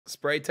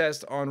Spray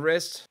test on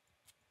wrist.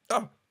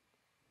 Oh.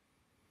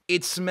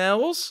 It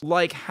smells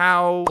like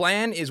how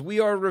plan is we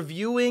are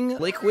reviewing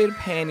liquid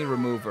panty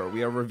remover.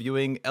 We are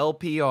reviewing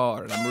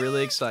LPR, and I'm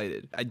really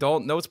excited. I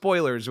don't know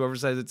spoilers. Whoever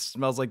says it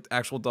smells like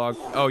actual dog.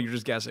 Oh, you're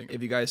just guessing.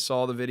 If you guys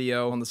saw the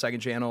video on the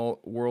second channel,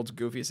 World's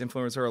Goofiest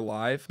Influencer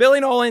Alive, Billy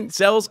Nolan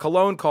sells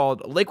cologne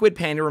called Liquid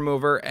Panty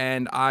Remover,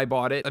 and I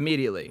bought it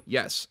immediately.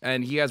 Yes,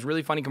 and he has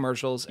really funny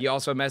commercials. He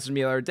also messaged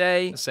me the other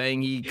day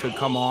saying he could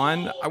come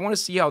on. I want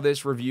to see how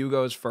this review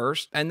goes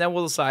first, and then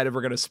we'll decide if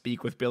we're gonna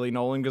speak with Billy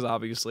Nolan, because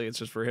obviously it's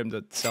just for him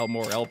to sell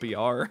more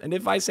LPR. And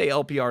if I say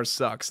LPR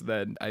sucks,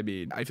 then I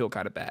mean, I feel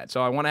kind of bad.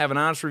 So I want to have an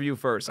honest review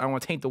first. I don't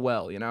want to taint the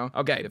well, you know?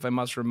 Okay, if I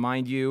must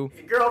remind you.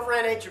 If your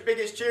girlfriend ain't your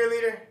biggest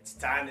cheerleader, it's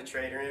time to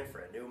trade her in for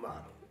a new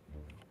model.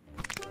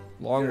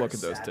 Long look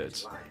at those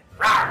tits.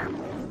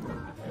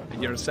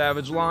 You're a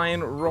savage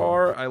lion,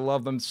 roar. I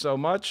love them so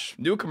much.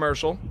 New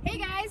commercial. Hey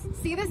guys,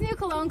 see this new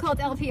cologne called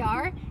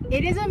LPR?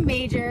 It is a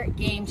major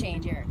game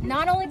changer.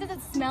 Not only does it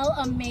smell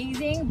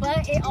amazing,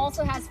 but it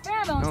also has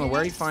pheromones. I don't know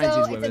where he finds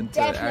these women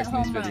to act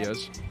in these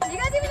videos. Do you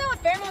guys even know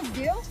what pheromones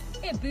do?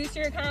 It boosts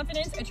your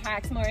confidence,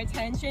 attracts more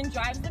attention,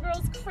 drives the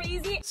girls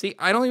crazy. See,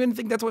 I don't even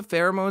think that's what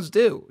pheromones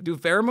do. Do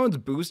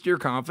pheromones boost your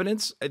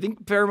confidence? I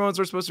think pheromones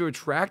are supposed to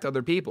attract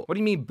other people. What do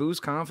you mean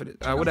boost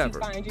confidence?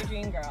 Whatever. Find your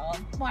dream girl.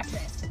 Watch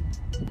this.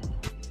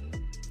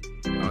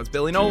 Oh, it's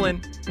Billy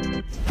Nolan.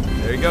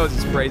 There he goes. He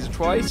sprays it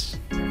twice.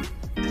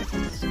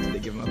 They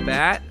give him a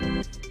bat.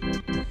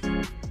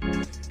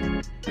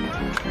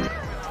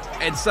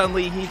 And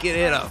suddenly he can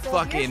hit a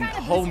fucking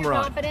home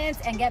run. Confidence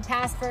and get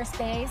past first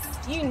base.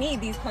 You need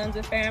these clones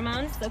with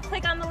pheromones, so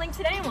click on the link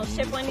today and we'll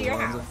ship one to your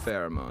house. Clones of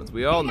pheromones.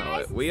 We all know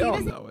it. We all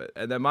know it.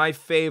 And then my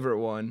favorite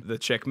one, the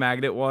chick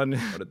magnet one,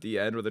 but at the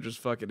end where they're just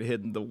fucking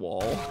hitting the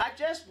wall. I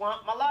just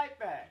want my life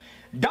back.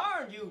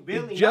 Darn you,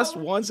 Billy. He just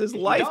wants his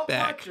life back.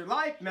 Don't want your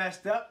life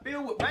messed up,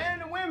 filled with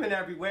random women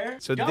everywhere.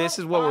 So this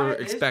is what we're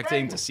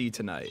expecting to see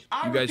tonight.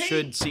 You guys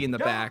should see in the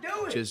back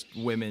just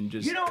women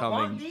just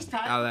coming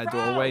out of that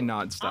doorway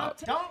nonstop.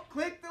 Don't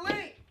click the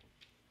link.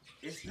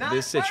 It's not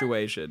This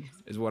situation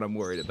is what I'm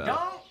worried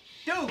about.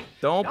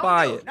 Don't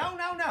buy it. No.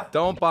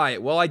 Don't buy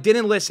it. Well, I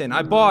didn't listen.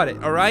 I bought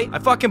it, all right? I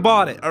fucking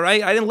bought it, all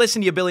right? I didn't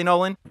listen to you, Billy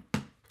Nolan.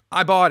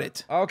 I bought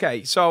it.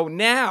 Okay, so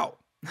now.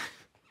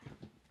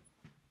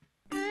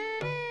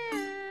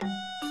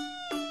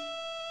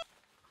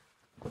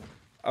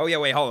 Oh, yeah,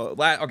 wait, hold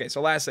on. Okay, so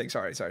last thing.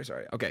 Sorry.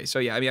 Okay, so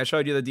yeah, I mean, I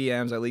showed you the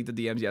DMs. I leaked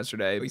the DMs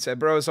yesterday. We said,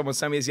 bro, someone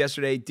sent me this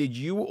yesterday. Did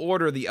you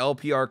order the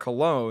LPR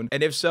cologne?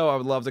 And if so, I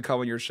would love to come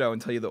on your show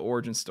and tell you the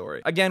origin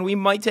story. Again, we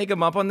might take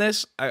him up on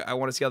this. I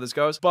want to see how this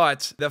goes.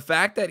 But the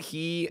fact that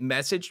he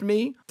messaged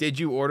me, did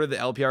you order the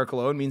LPR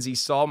cologne, means he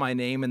saw my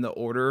name in the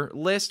order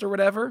list or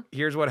whatever.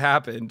 Here's what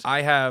happened.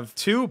 I have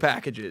 2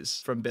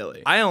 packages from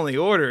Billy. I only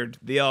ordered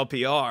the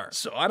LPR.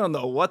 So I don't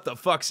know what the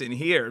fuck's in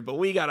here, but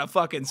we got a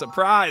fucking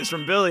surprise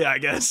from Billy, I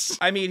guess.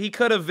 I mean, he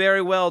could have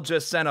very well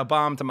just sent a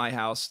bomb to my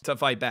house to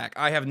fight back.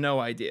 I have no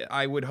idea.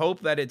 I would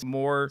hope that it's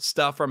more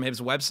stuff from his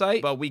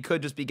website, but we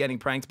could just be getting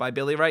pranked by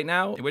Billy right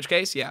now. In which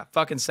case, yeah,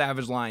 fucking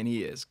savage lion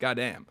he is.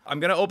 Goddamn. I'm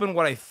gonna open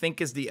what I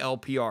think is the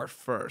LPR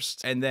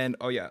first. And then,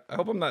 oh yeah, I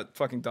hope I'm not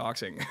fucking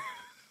doxing.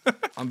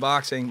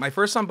 Unboxing. My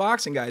first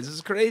unboxing, guys. This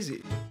is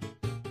crazy.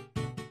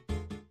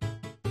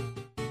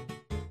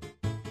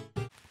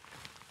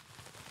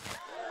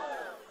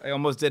 I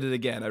almost did it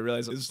again. I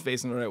realized I was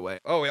facing the right way.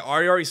 Oh, wait,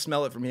 I already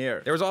smell it from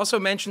here. There was also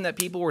mention that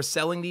people were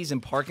selling these in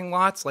parking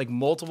lots. Like,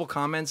 multiple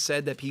comments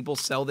said that people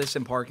sell this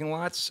in parking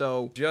lots.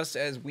 So just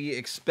as we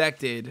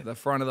expected, the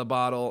front of the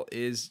bottle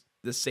is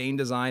the same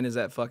design as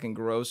that fucking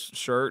gross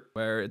shirt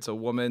where it's a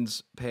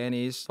woman's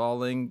panties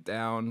falling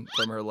down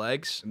from her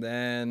legs. And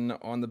then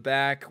on the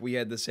back, we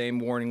had the same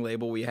warning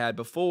label we had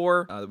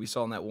before that we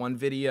saw in that one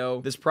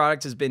video. This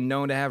product has been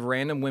known to have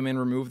random women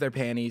remove their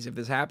panties. If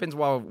this happens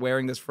while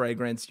wearing this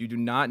fragrance, you do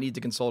not need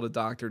to consult a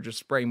doctor. Just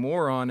spray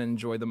more on and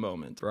enjoy the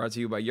moment. Brought to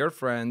you by your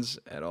friends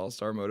at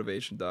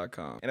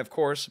allstarmotivation.com. And of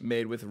course,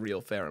 made with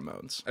real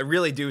pheromones. I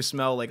really do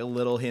smell like a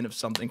little hint of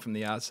something from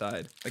the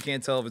outside. I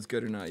can't tell if it's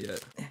good or not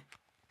yet.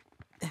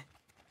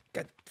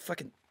 God,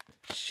 fucking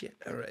shit.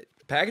 All right.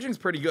 The packaging's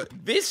pretty good.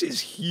 This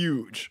is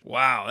huge.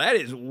 Wow, that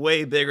is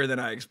way bigger than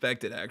I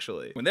expected,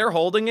 actually. When they're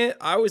holding it,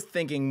 I was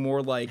thinking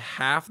more like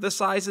half the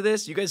size of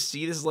this. You guys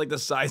see this is like the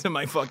size of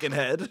my fucking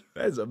head?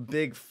 That is a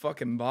big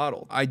fucking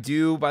bottle. I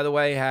do, by the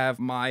way, have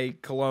my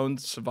Cologne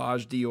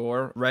Sauvage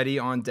Dior ready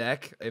on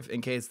deck if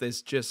in case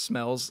this just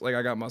smells like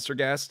I got mustard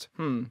gassed.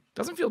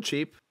 Doesn't feel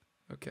cheap.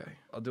 Okay,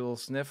 I'll do a little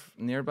sniff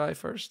nearby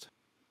first.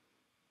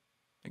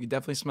 I can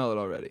definitely smell it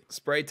already.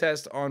 Spray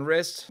test on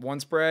wrist. 1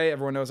 spray.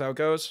 Everyone knows how it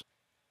goes.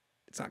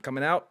 It's not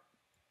coming out.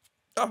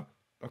 Oh,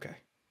 okay.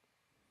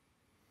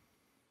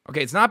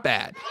 Okay, it's not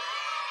bad.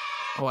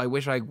 Oh, I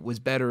wish I was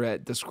better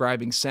at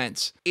describing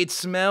scents. It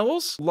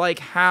smells like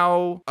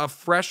how a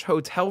fresh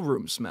hotel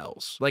room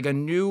smells. Like a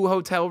new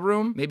hotel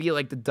room, maybe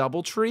like the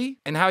DoubleTree,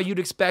 and how you'd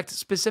expect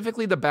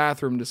specifically the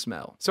bathroom to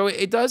smell. So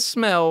it does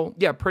smell,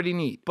 yeah, pretty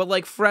neat, but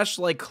like fresh,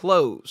 like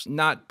clothes,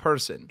 not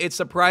person. It's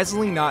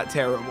surprisingly not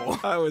terrible.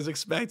 I was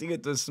expecting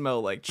it to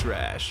smell like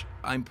trash.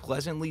 I'm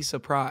pleasantly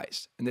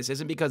surprised. And this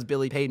isn't because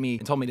Billy paid me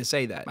and told me to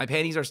say that. My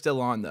panties are still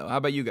on though. How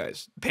about you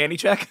guys? Panty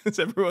check? Is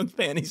everyone's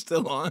panties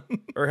still on?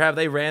 Or have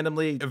they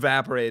randomly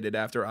evaporated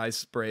after I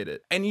sprayed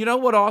it? And you know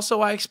what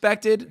also I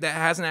expected that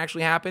hasn't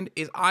actually happened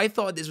is I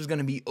thought this was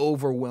gonna be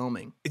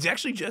overwhelming. It's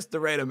actually just the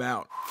right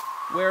amount.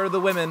 Where are the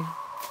women?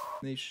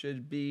 They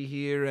should be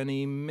here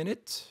any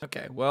minute.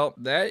 Okay, well,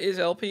 that is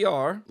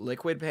LPR,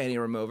 liquid panty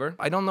remover.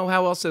 I don't know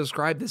how else to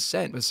describe this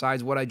scent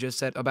besides what I just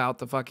said about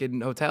the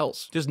fucking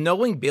hotels. Just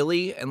knowing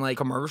Billy and like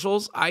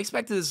commercials, I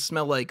expected this to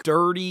smell like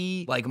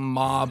dirty, like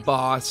mob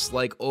boss,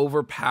 like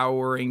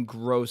overpowering,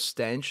 gross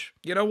stench.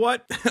 You know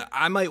what?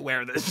 I might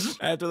wear this.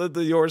 After the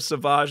Dior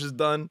Sauvage is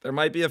done, there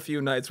might be a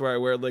few nights where I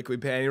wear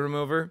liquid panty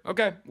remover.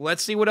 Okay,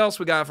 let's see what else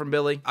we got from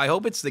Billy. I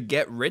hope it's the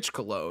Get Rich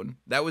cologne.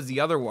 That was the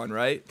other one,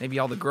 right? Maybe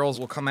all the girls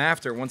will come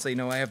after once they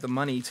know I have the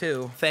money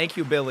too. Thank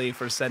you, Billy,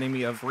 for sending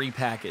me a free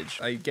package.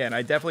 Again,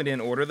 I definitely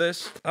didn't order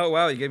this. Oh,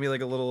 wow, you gave me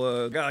like a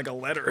little, got like a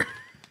letter.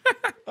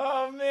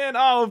 Oh, man.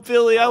 Oh,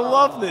 Billy, I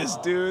love this,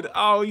 dude.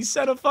 Oh, he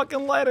sent a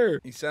fucking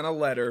letter. He sent a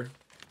letter.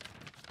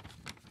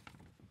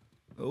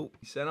 Oh,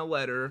 he sent a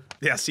letter.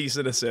 Yeah, cease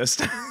and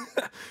desist.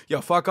 Yo,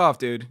 fuck off,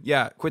 dude.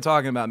 Yeah, quit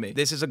talking about me.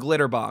 This is a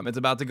glitter bomb. It's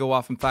about to go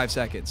off in 5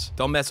 seconds.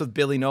 Don't mess with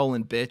Billy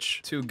Nolan,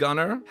 bitch. To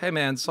Gunner, hey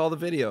man, saw the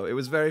video. It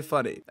was very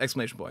funny.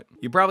 Exclamation point.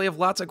 You probably have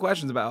lots of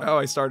questions about how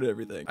I started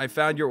everything. I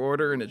found your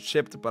order and it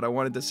shipped, but I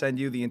wanted to send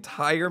you the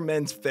entire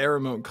men's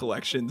pheromone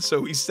collection,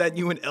 so we sent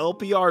you an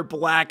LPR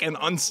Black and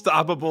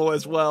Unstoppable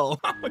as well.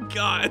 Oh my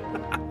god.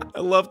 I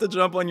love to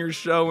jump on your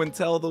show and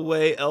tell the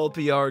way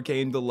LPR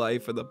came to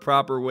life and the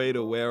proper way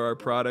to wear our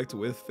product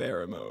with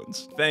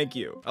pheromones. Thank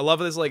you. I love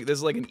this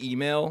is like an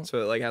email,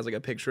 so it like has like a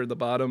picture at the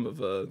bottom of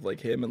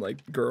like him and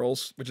like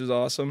girls, which is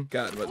awesome.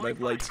 God, my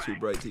light's too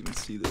bright to even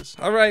see this.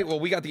 All right, well,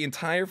 we got the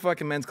entire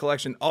fucking men's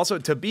collection. Also,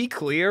 to be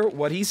clear,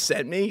 what he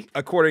sent me,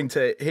 according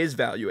to his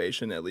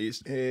valuation at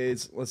least,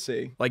 is, let's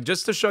see, like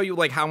just to show you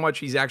like how much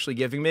he's actually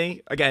giving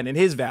me, again, in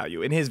his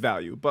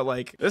value, but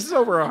like this is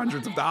over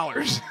hundreds of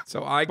dollars.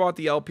 So I bought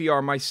the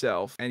LPR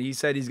myself, and he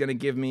said he's gonna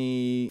give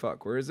me,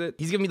 fuck, where is it?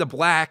 He's giving me the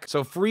black,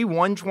 so free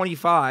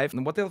 125.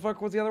 And what the fuck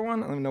was the other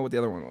one? I don't even know what the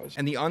other one was.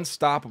 And the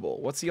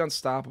Unstoppable. What's the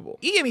Unstoppable?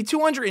 He gave me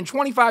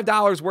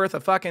 $225 worth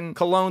of fucking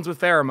colognes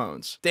with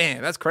pheromones.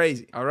 Damn, that's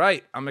crazy. All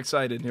right, I'm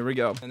excited. Here we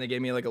go. And they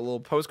gave me like a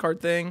little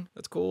postcard thing.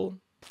 That's cool.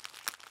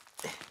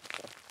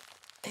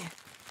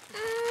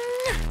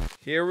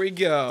 Here we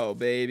go,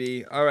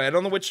 baby. All right, I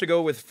don't know which to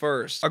go with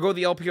first. I'll go with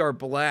the LPR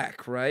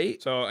Black,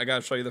 right? So I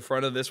gotta show you the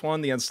front of this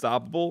one, the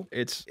Unstoppable.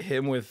 It's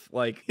him with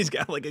like, he's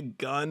got like a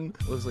gun.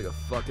 Looks like a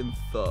fucking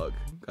thug.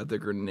 Got the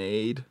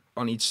grenade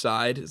on each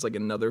side. It's like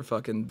another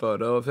fucking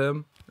photo of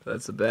him.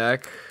 That's the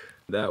back.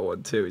 That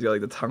one too. He's got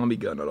like the Tommy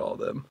gun on all of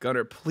them.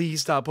 Gunner,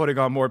 please stop putting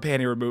on more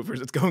panty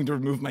removers. It's going to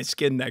remove my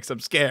skin next. I'm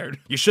scared.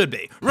 You should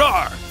be. Roar!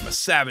 I'm a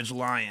savage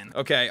lion.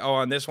 Okay, oh,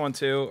 on this one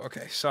too.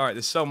 Okay, sorry.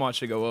 There's so much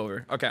to go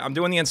over. Okay, I'm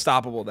doing the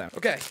Unstoppable now.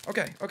 Okay.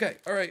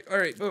 All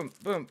right. Boom.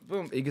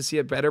 You can see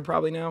it better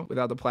probably now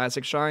without the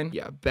plastic shine.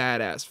 Yeah,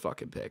 badass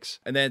fucking pics.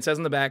 And then it says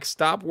on the back,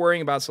 stop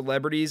worrying about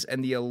celebrities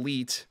and the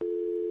elite.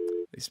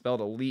 They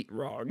spelled elite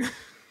wrong.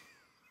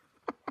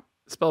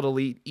 Spelled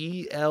elite,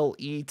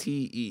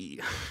 E-L-E-T-E.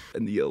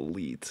 And the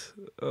elite.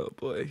 Oh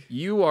boy.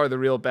 You are the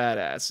real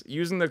badass.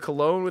 Using the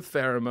cologne with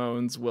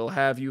pheromones will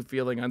have you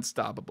feeling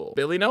unstoppable.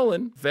 Billy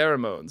Nolan,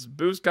 pheromones.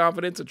 Boost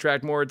confidence,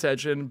 attract more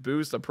attention,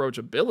 boost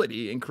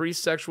approachability, increase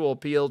sexual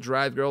appeal,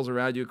 drive girls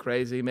around you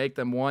crazy, make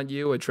them want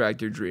you,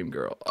 attract your dream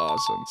girl.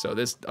 Awesome. So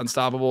this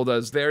Unstoppable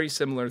does very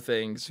similar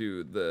things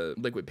to the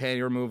liquid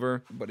panty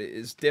remover, but it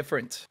is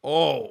different.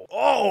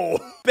 Oh,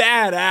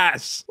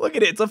 badass. Look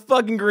at it. It's a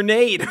fucking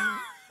grenade.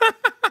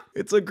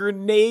 It's a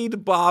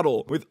grenade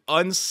bottle with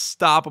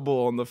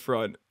Unstoppable on the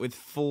front with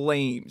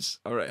flames.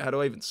 All right, how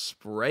do I even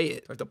spray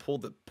it? Do I have to pull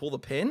the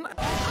pin?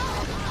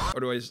 Or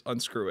do I just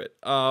unscrew it?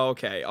 Oh,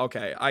 okay.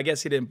 I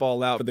guess he didn't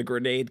ball out for the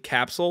grenade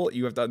capsule.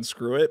 You have to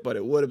unscrew it, but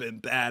it would have been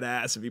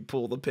badass if you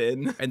pull the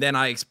pin. And then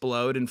I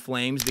explode in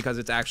flames because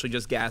it's actually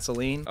just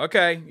gasoline.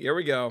 Okay, here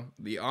we go.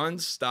 The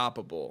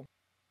Unstoppable.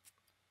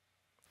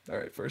 All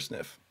right, first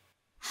sniff.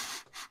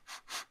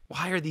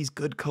 Why are these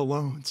good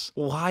colognes?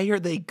 Why are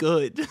they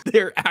good?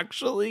 They're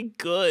actually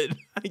good.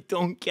 I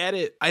don't get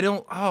it.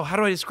 How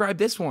do I describe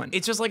this one?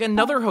 It's just like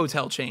another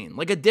hotel chain,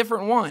 like a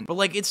different one, but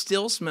like it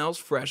still smells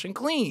fresh and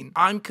clean.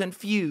 I'm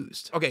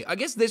confused. Okay, I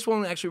guess this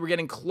one actually we're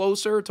getting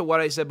closer to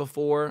what I said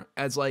before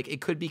as like,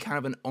 it could be kind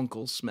of an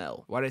uncle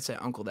smell. Why did I say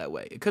uncle that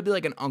way? It could be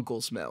like an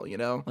uncle smell, you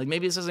know? Like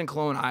maybe this isn't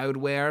cologne I would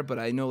wear, but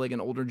I know like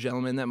an older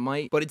gentleman that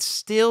might, but it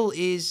still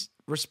is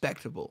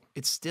respectable.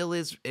 It still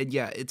is, and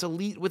yeah, it's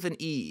elite with an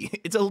E.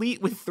 It's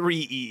elite with 3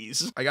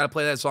 E's. I gotta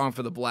play that song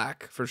for the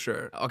black, for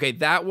sure. Okay,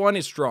 that one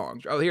is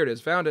strong. Oh, here it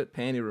is, found it.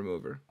 Panty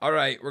remover. All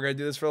right, we're gonna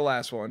do this for the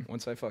last one,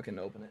 once I fucking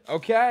open it.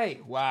 Okay,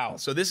 wow.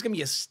 So this is gonna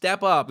be a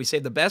step up. We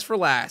saved the best for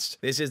last.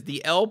 This is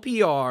the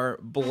LPR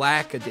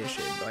Black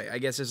Edition. I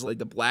guess it's like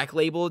the Black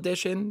Label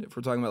Edition, if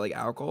we're talking about like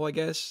alcohol, I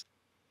guess.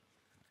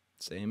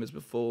 Same as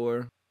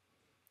before,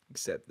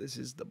 except this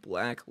is the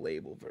Black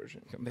Label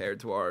version compared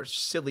to our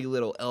silly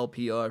little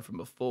LPR from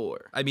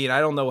before. I mean,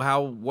 I don't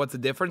know what the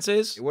difference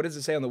is. What does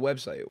it say on the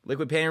website?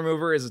 Liquid Panty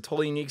Remover is a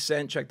totally unique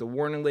scent. Check the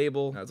warning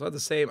label. No, it's not the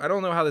same. I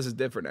don't know how this is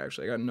different,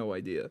 actually. I got no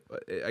idea.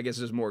 But I guess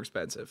it's just more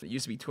expensive. It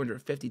used to be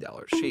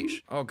 $250.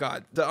 Sheesh. Oh,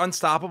 God. The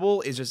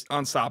Unstoppable is just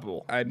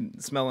unstoppable. I'm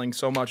smelling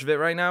so much of it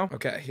right now.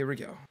 Okay, here we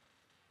go.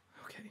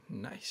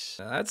 Nice.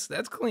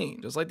 That's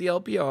clean. Just like the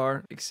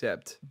LPR,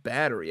 except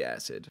battery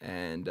acid.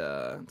 And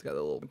it's got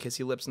the little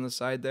kissy lips on the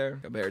side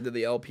there. Compared to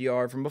the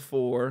LPR from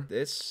before.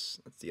 That's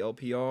the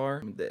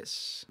LPR. And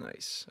this.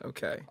 Nice.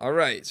 Okay. All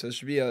right. So this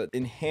should be an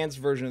enhanced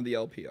version of the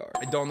LPR.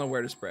 I don't know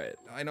where to spray it.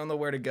 I don't know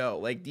where to go.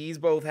 Like, these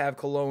both have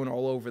cologne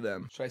all over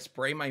them. Should I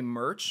spray my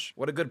merch?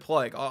 What a good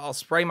plug. I'll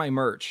spray my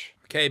merch.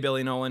 Okay,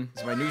 Billy Nolan,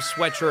 it's my new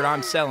sweatshirt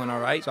I'm selling, all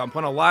right? So I'm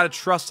putting a lot of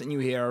trust in you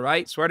here, all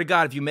right? Swear to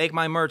God, if you make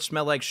my merch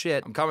smell like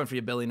shit, I'm coming for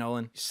you, Billy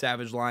Nolan. You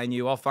savage lying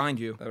you, I'll find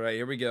you. All right,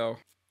 here we go.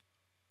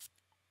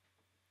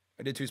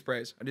 I did 2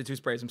 sprays.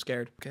 I'm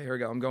scared. Okay, here we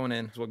go. I'm going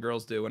in. That's what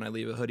girls do when I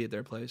leave a hoodie at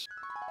their place.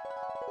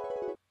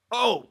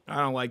 Oh, I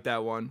don't like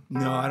that one.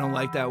 No, I don't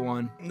like that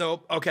one.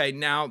 Nope. Okay,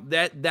 now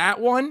that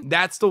one,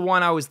 that's the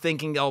one I was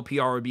thinking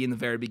LPR would be in the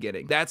very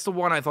beginning. That's the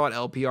one I thought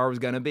LPR was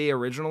gonna be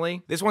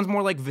originally. This one's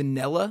more like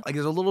vanilla. Like,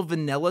 there's a little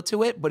vanilla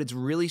to it, but it's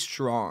really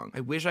strong. I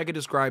wish I could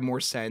describe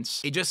more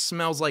sense. It just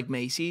smells like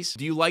Macy's.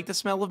 Do you like the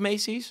smell of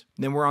Macy's?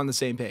 Then we're on the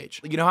same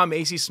page. You know how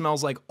Macy's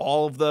smells like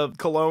all of the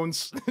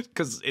colognes?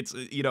 Because it's,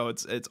 you know,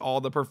 it's all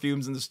the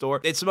perfumes in the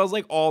store. It smells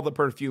like all the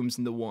perfumes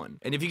in the one.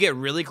 And if you get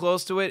really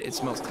close to it, it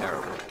smells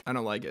terrible. I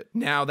don't like it.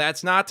 Now,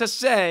 that's not to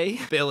say,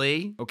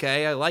 Billy,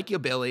 okay, I like you,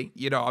 Billy.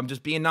 You know, I'm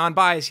just being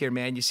non-biased here,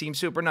 man. You seem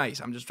super nice.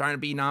 I'm just trying to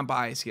be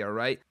non-biased here, all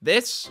right?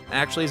 This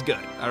actually is good,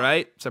 all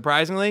right?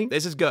 Surprisingly,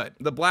 this is good.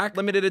 The Black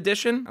Limited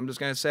Edition, I'm just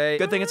gonna say,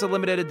 good thing it's a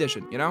limited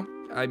edition, you know?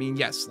 I mean,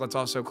 yes, let's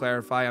also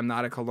clarify, I'm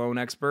not a cologne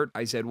expert.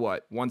 I said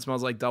what? One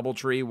smells like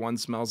DoubleTree, one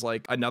smells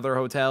like another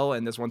hotel,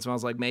 and this one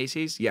smells like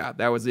Macy's? Yeah,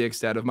 that was the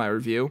extent of my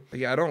review. But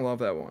yeah, I don't love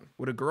that one.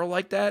 Would a girl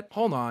like that?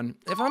 Hold on.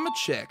 If I'm a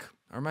chick,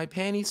 are my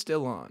panties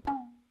still on?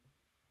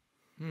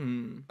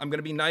 I'm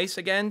gonna be nice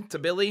again to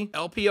Billy.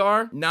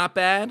 LPR, not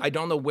bad. I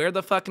don't know where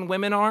the fucking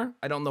women are.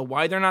 I don't know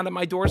why they're not at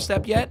my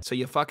doorstep yet. So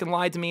you fucking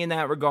lied to me in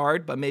that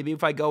regard. But maybe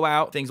if I go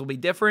out, things will be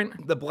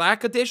different. The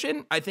Black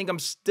Edition, I think I'm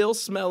still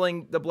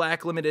smelling the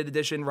Black Limited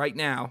Edition right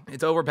now.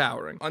 It's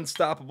overpowering.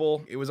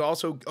 Unstoppable. It was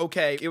also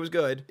okay. It was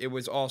good. It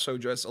was also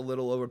just a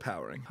little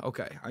overpowering.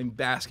 Okay, I'm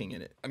basking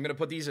in it. I'm gonna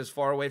put these as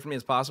far away from me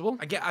as possible.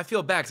 I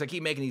feel bad because I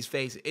keep making these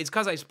faces. It's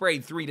because I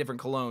sprayed 3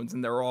 different colognes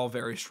and they're all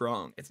very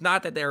strong. It's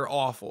not that they're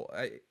awful.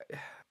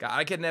 God,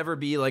 I could never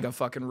be like a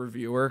fucking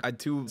reviewer. I'm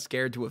too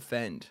scared to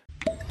offend.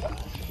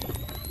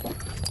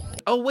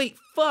 Oh wait,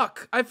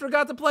 fuck! I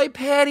forgot to play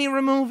Panty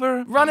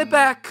Remover. Run it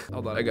back.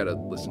 Hold on, I gotta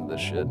listen to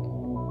this shit.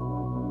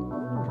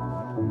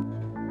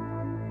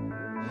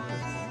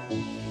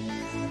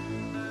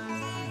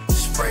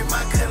 Spray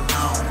my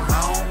cologne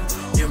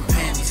on, your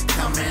panties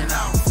coming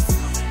off.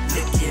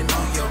 Licking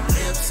on your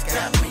lips,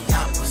 got me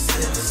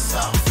opposite of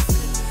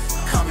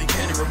soft. Call me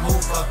Panty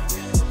Remover,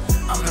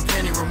 I'm the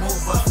Panty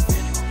Remover.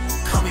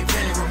 Call me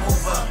Panty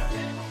Remover,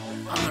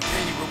 I'm the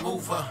Panty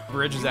Remover.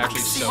 Bridge is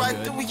actually so right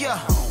good. Through ya.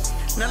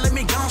 Now let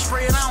me go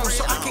spray it on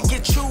so I can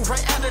get you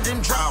right out of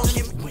them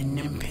drawers. When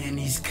them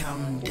panties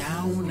come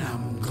down,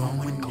 I'm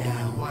going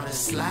down. Water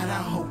slide,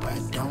 I hope I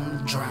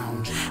don't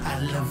drown. I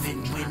love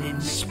it when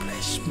it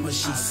splash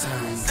mushy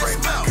sound. Spray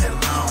my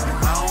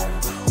cologne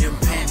on, them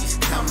panties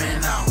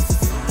coming off.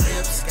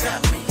 Lips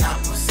got me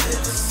opposite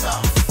of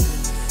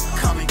soft.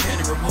 Call me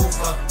Panty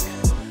Remover,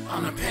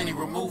 I'm the Panty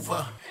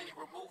Remover.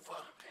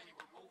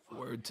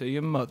 Word to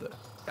your mother.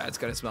 That's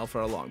gonna smell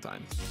for a long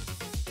time.